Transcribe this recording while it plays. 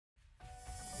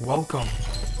Welcome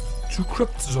to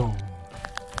Crypt Zone.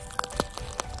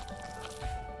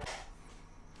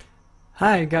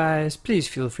 Hi guys, please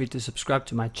feel free to subscribe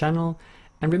to my channel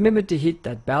and remember to hit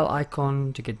that bell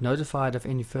icon to get notified of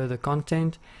any further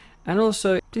content, and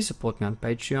also please support me on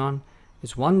Patreon.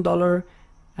 It's $1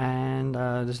 and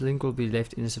this link will be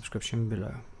left in the description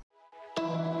below.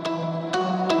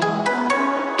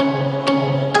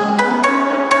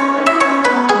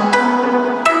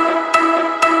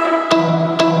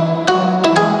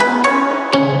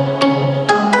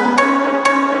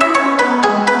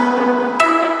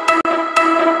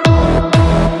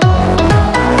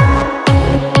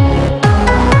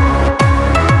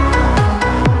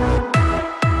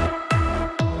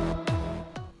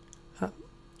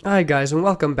 Hi guys, and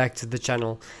welcome back to the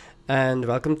channel, and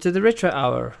welcome to the retro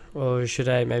hour, or should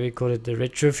I maybe call it the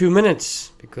retro few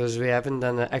minutes, because we haven't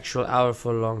done an actual hour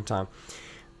for a long time,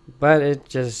 but it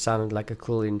just sounded like a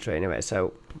cool intro anyway.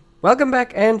 So welcome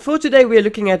back, and for today we are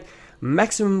looking at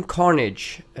Maximum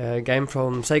Carnage, a game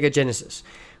from Sega Genesis.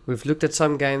 We've looked at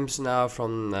some games now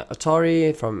from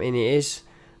Atari, from NES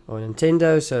or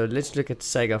Nintendo, so let's look at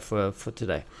Sega for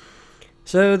today.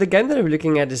 So the game that I'm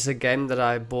looking at is a game that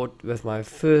I bought with my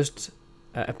first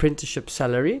apprenticeship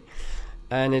salary,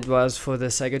 and it was for the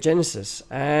Sega Genesis,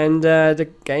 and the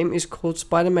game is called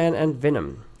Spider-Man and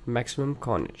Venom Maximum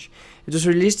Carnage. It was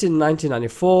released in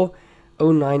 1994,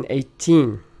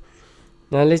 09/18.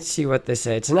 Now let's see what they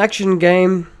say. It's an action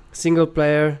game, single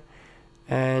player,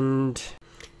 and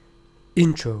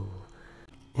intro.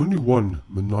 Only one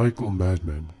maniacal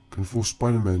madman can force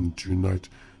Spider-Man to unite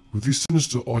with his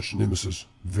sinister arch-nemesis,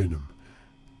 Venom,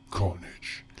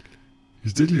 Carnage.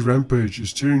 His deadly rampage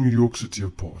is tearing New York City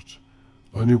apart.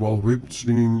 Only while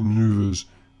web-slinging maneuvers,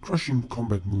 crushing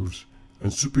combat moves,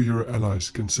 and superhero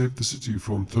allies can save the city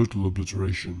from total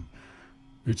obliteration.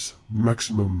 It's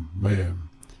maximum mayhem.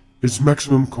 It's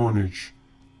maximum carnage.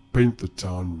 Paint the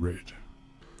town red.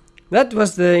 That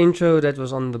was the intro that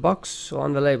was on the box, or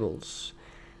on the labels.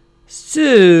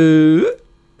 So,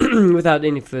 without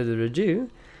any further ado,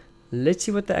 let's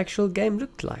see what the actual game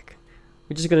looked like.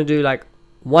 We're just going to do like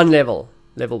one level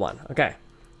 1. Okay,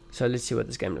 so let's see what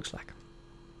this game looks like.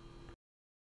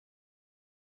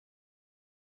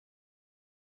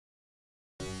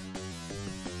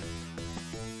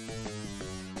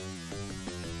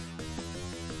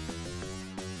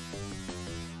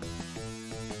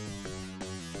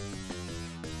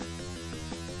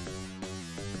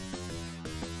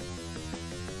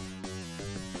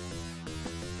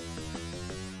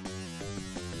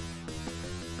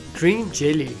 Green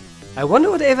Jelly. I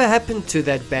wonder whatever happened to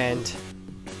that band.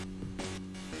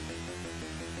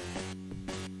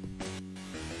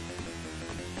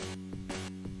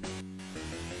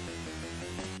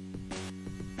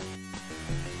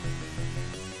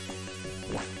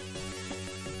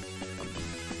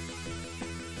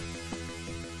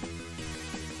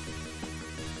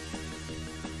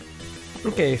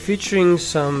 Okay, featuring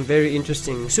some very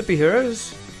interesting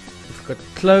superheroes. We've got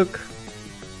Cloak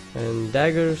and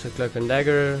Dagger, so Cloak and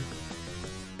Dagger,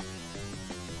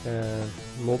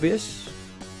 Mobius,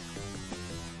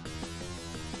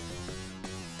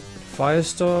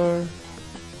 Firestar,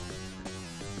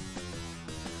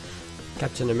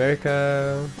 Captain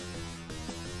America,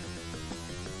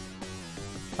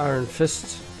 Iron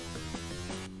Fist,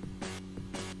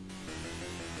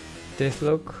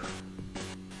 Deathlock,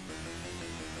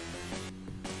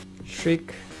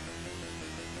 Shriek,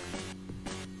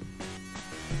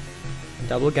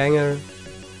 Double Ganger,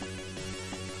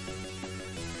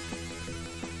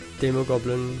 Demo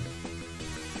Goblin,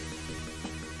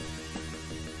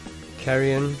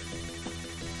 Carrion.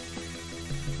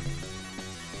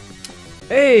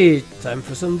 Hey, time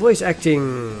for some voice acting.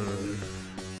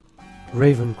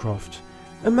 Ravencroft,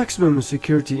 a maximum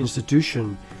security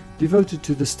institution devoted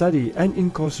to the study and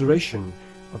incarceration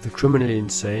of the criminally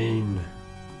insane.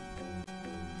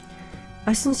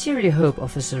 I sincerely hope,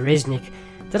 Officer Resnick,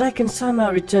 that I can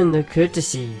somehow return the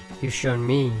courtesy you've shown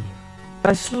me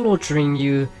by slaughtering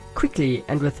you quickly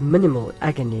and with minimal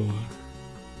agony.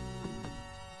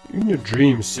 In your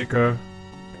dreams, sicko.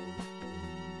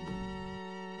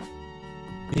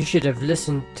 You should have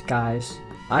listened, guys.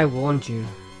 I warned you.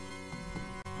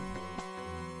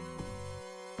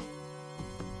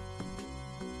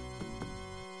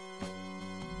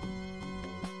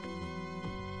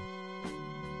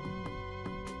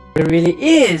 There really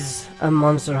is a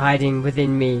monster hiding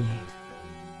within me.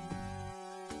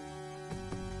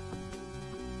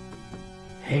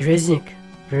 Hey Resnick,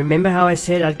 remember how I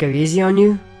said I'd go easy on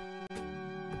you?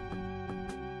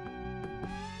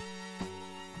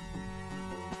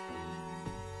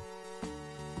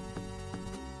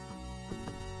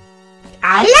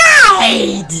 I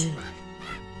lied!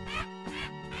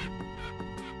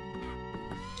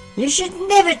 You should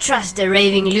never trust a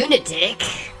raving lunatic.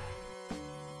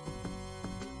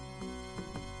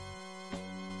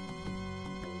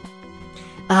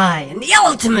 I am the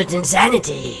ultimate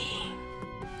insanity.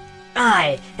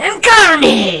 I am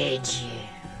Carnage!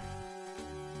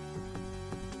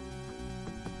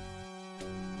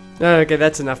 Okay,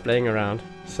 that's enough playing around.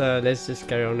 So let's just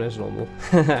carry on as normal.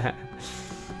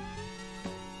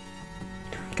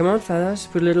 Come on fellas,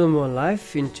 put a little more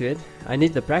life into it. I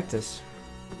need the practice.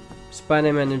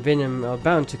 Spider-Man and Venom are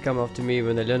bound to come after me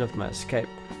when they learn of my escape.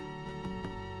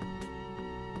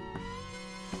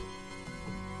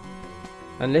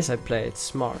 Unless I play it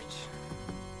smart.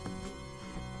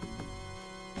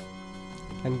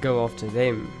 And go after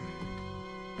them.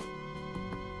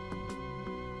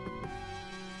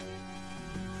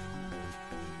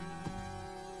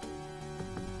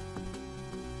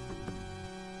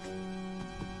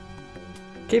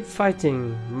 Keep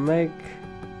fighting, make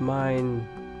mine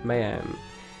mayhem.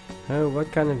 Oh,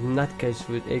 what kind of nutcase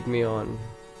would egg me on?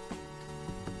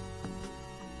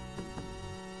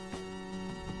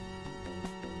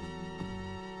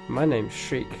 My name's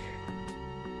Shriek.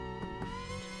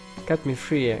 Cut me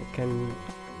free, I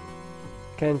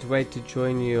can't wait to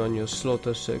join you on your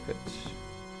slaughter circuit.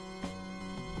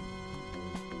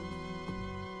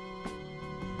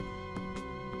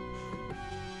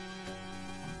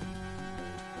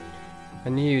 I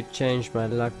knew you'd change my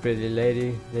luck, pretty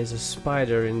lady. There's a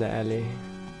spider in the alley.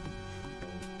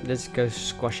 Let's go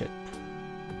squash it.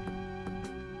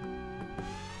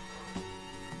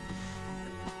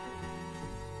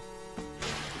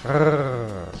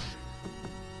 Arrgh.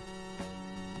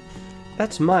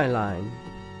 That's my line.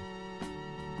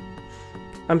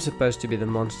 I'm supposed to be the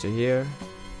monster here.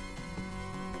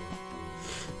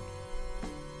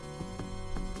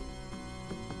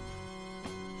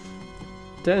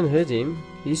 Don't hurt him,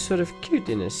 he's sort of cute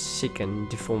in a sick and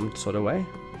deformed sort of way.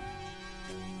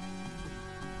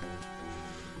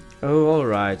 Oh,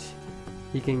 alright.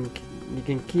 He can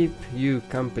keep you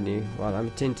company while I'm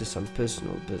attending to some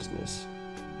personal business.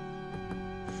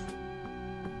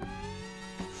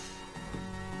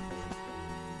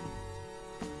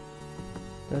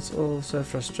 That's all so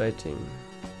frustrating.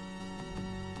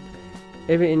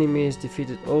 Every enemy is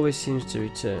defeated always seems to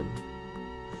return.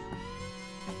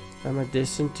 Am I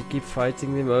destined to keep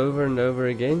fighting them over and over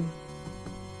again?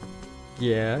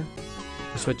 Yeah,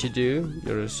 that's what you do.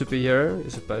 You're a superhero,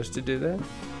 you're supposed to do that.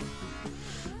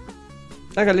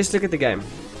 Okay, let's look at the game.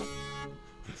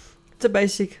 It's a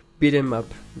basic beat 'em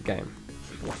up game.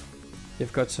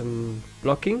 You've got some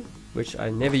blocking, which I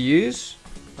never use.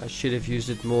 I should have used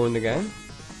it more in the game.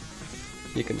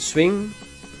 You can swing,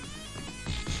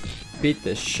 beat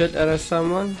the shit out of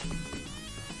someone.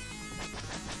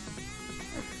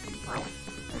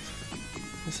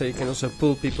 So you can also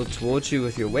pull people towards you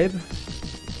with your web.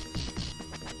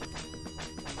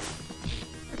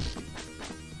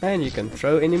 And you can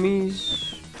throw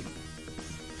enemies.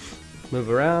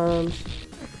 Move around.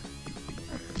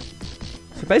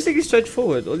 So basically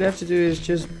straightforward. All you have to do is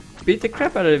just beat the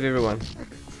crap out of everyone.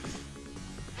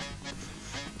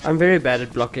 I'm very bad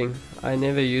at blocking. I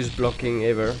never use blocking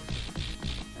ever.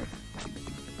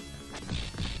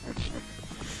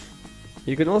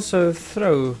 You can also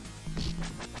throw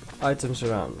items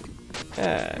around.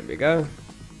 There we go.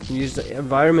 Use the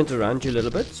environment around you a little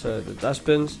bit, so the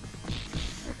dustbins.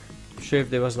 I'm sure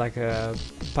if there was like a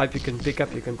pipe you can pick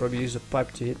up, you can probably use a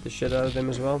pipe to hit the shit out of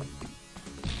them as well.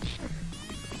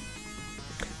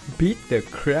 Beat the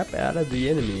crap out of the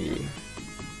enemy.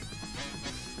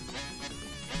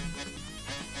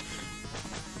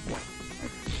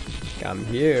 Come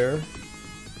here.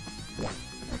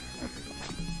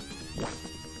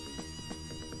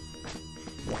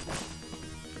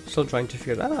 Still trying to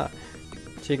figure that out.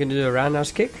 So you can do a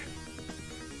roundhouse kick.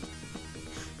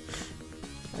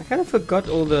 I kind of forgot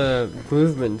all the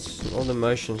movements, all the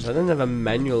motions. I don't have a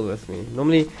manual with me.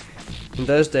 Normally, in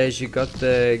those days, you got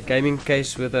the gaming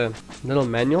case with a little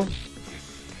manual.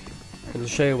 It'll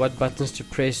show you what buttons to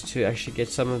press to actually get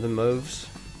some of the moves.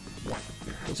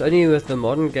 It's only with the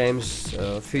modern games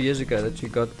a few years ago that you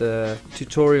got the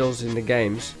tutorials in the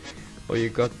games, or you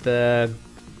got the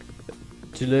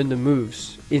to learn the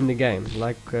moves in the game,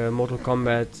 like Mortal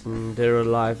Kombat and Dead or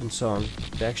Alive and so on.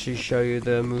 They actually show you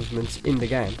the movements in the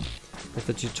game with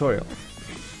the tutorial.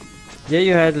 Yeah,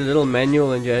 you had a little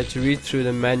manual and you had to read through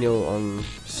the manual and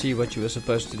see what you were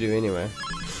supposed to do anyway.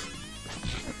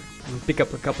 And pick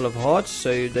up a couple of hearts,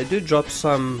 so they do drop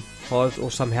some heart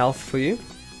or some health for you.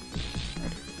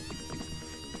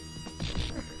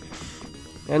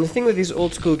 And the thing with these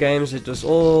old school games, it was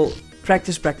all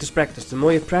practice, practice, practice. The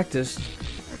more you practiced,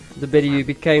 the better you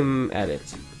became at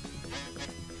it.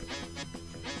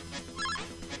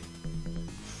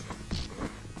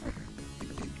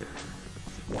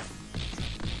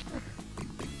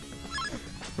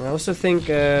 I also think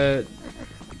the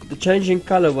changing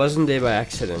color wasn't there by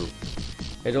accident.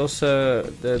 It also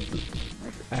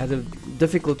I had a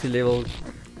difficulty level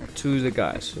to the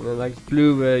guys. You know, like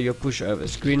blue were your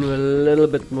pushovers, green were a little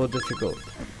bit more difficult.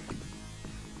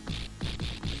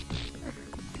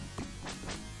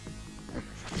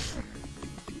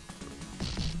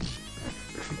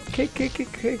 Kick.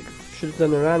 Should have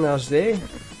done a roundhouse there.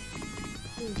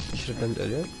 Should have done it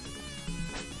earlier.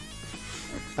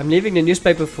 I'm leaving the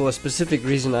newspaper for a specific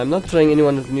reason. I'm not throwing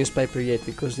anyone with the newspaper yet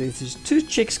because there's these 2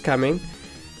 chicks coming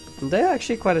and they're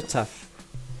actually quite tough.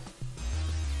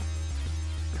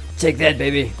 Take that,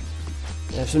 baby.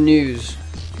 I have some news.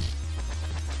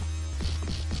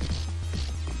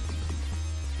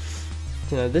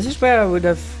 You know, this is where I would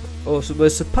have also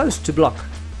was supposed to block.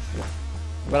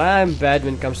 But I'm bad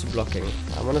when it comes to blocking.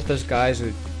 I'm one of those guys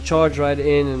who charge right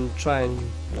in and try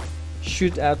and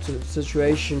shoot out the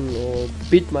situation or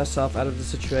beat myself out of the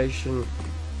situation.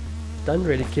 Don't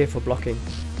really care for blocking.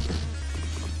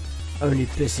 Only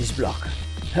pussies block.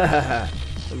 And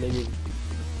then you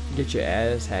get your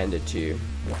ass handed to you.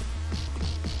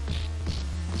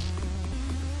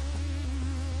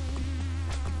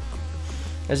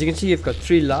 As you can see, you've got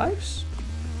 3 lives.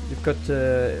 You've got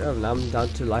oh, now I'm down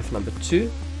to life number 2.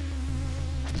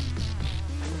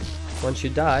 Once you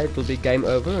die, it will be game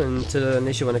over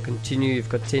unless you want to continue. You've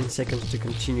got 10 seconds to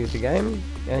continue the game,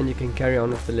 and you can carry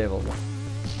on with the level.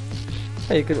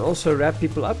 Hey, you can also wrap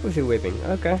people up with your webbing.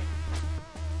 Okay,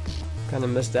 kind of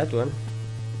missed that one.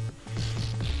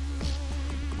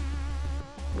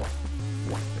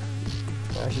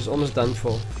 She's almost done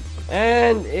for,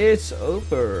 and it's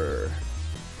over.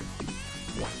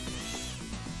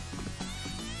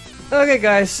 Okay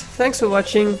guys, thanks for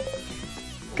watching.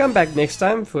 Come back next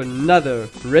time for another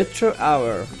Retro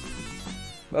Hour.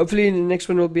 Hopefully the next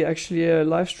one will be actually a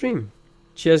live stream.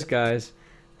 Cheers guys,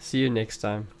 see you next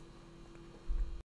time.